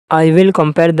I will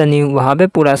compare the new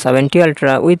Huawei Pura 70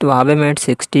 Ultra with Huawei Mate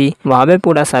 60. Huawei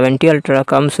Pura 70 Ultra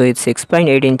comes with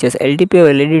 6.8 inches LTPO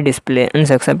LED display and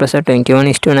success ratio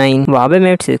 21:9. Huawei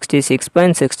Mate 60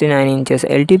 6.69 inches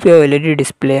LTPO LED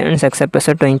display and success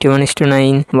ratio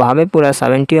 21:9. Huawei Pura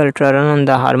 70 Ultra run on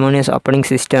the Harmonious operating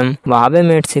system. Huawei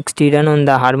Mate 60 run on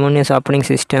the Harmonious operating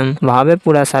system. Huawei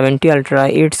Pura 70 Ultra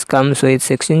it comes with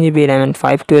 16GB RAM and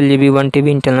 512GB 1TB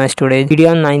internal storage.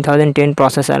 Radeon 9010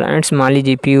 processor and Mali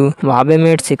GPU. Huawei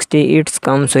Mate 60 it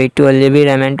comes with 12GB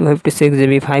RAM and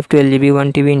 256GB 512GB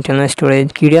 1TB internal storage.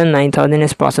 Radeon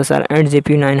 9000S processor and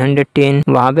GPU 910.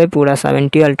 Huawei Pura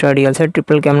 70 Ultra real set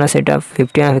triple camera setup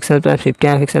 50MP plus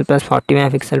 50MP plus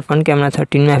 40MP front camera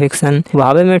 13MP.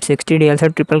 Huawei Mate 60 real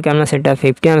set triple camera setup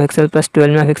 50MP plus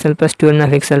 12MP plus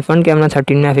 12MP front camera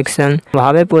 13MP.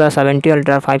 Huawei Pura 70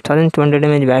 Ultra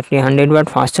 5200mAh battery 100W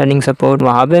fast charging support.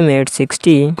 Huawei Mate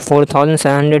 60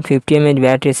 4750mAh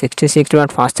battery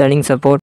 66W fast charging support.